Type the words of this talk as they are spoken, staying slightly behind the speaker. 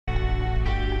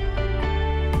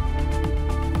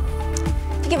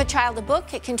Give a child a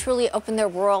book, it can truly open their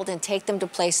world and take them to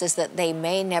places that they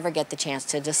may never get the chance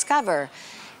to discover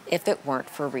if it weren't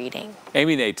for reading.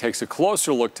 Amy Nate takes a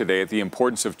closer look today at the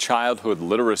importance of childhood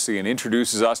literacy and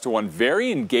introduces us to one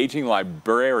very engaging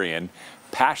librarian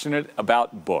passionate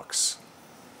about books.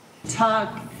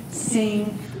 Talk,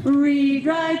 sing, read,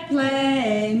 write,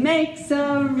 play, makes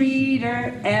a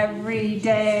reader every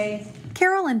day.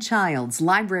 Carolyn Childs,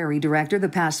 library director the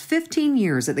past 15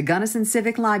 years at the Gunnison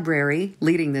Civic Library,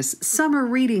 leading this summer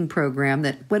reading program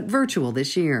that went virtual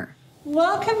this year.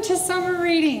 Welcome to summer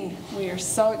reading. We are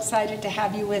so excited to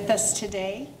have you with us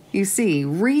today. You see,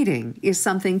 reading is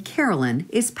something Carolyn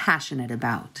is passionate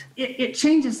about. It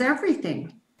changes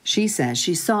everything. She says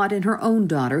she saw it in her own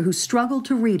daughter who struggled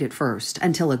to read at first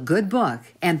until a good book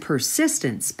and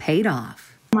persistence paid off.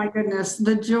 My goodness,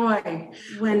 the joy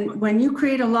when you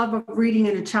create a love of reading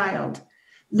in a child,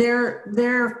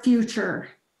 their future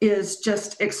is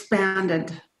just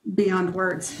expanded beyond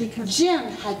words. Because Jim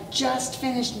had just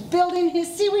finished building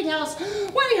his seaweed house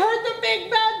when he heard the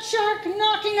big bad shark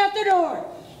knocking at the door.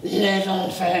 Little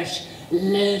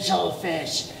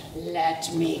fish,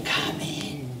 let me come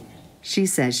in. She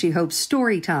says she hopes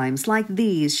story times like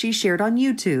these she shared on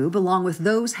YouTube, along with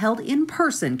those held in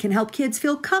person, can help kids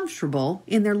feel comfortable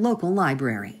in their local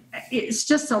library. It's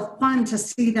just so fun to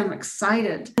see them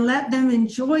excited. Let them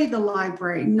enjoy the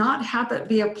library, not have it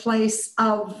be a place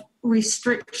of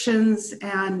restrictions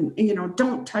and,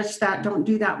 don't touch that, don't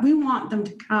do that. We want them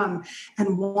to come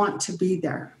and want to be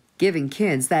there. Giving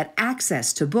kids that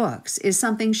access to books is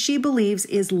something she believes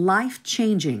is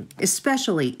life-changing,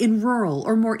 especially in rural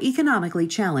or more economically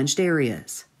challenged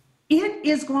areas. It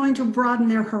is going to broaden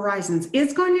their horizons.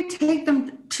 It's going to take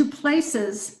them to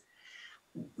places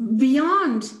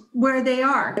beyond where they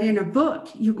are. In a book,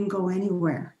 you can go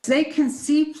anywhere. They can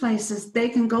see places, they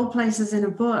can go places in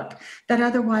a book that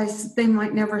otherwise they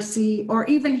might never see or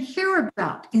even hear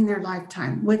about in their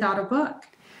lifetime without a book.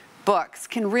 Books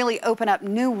can really open up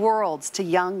new worlds to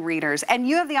young readers, and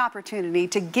you have the opportunity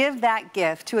to give that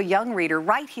gift to a young reader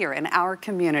right here in our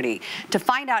community. To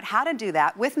find out how to do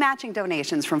that with matching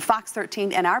donations from Fox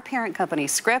 13 and our parent company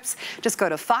Scripps, just go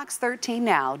to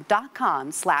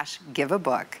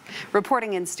fox13now.com/giveabook.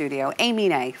 Reporting in studio, Amy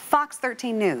Nate, Fox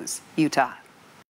 13 News, Utah.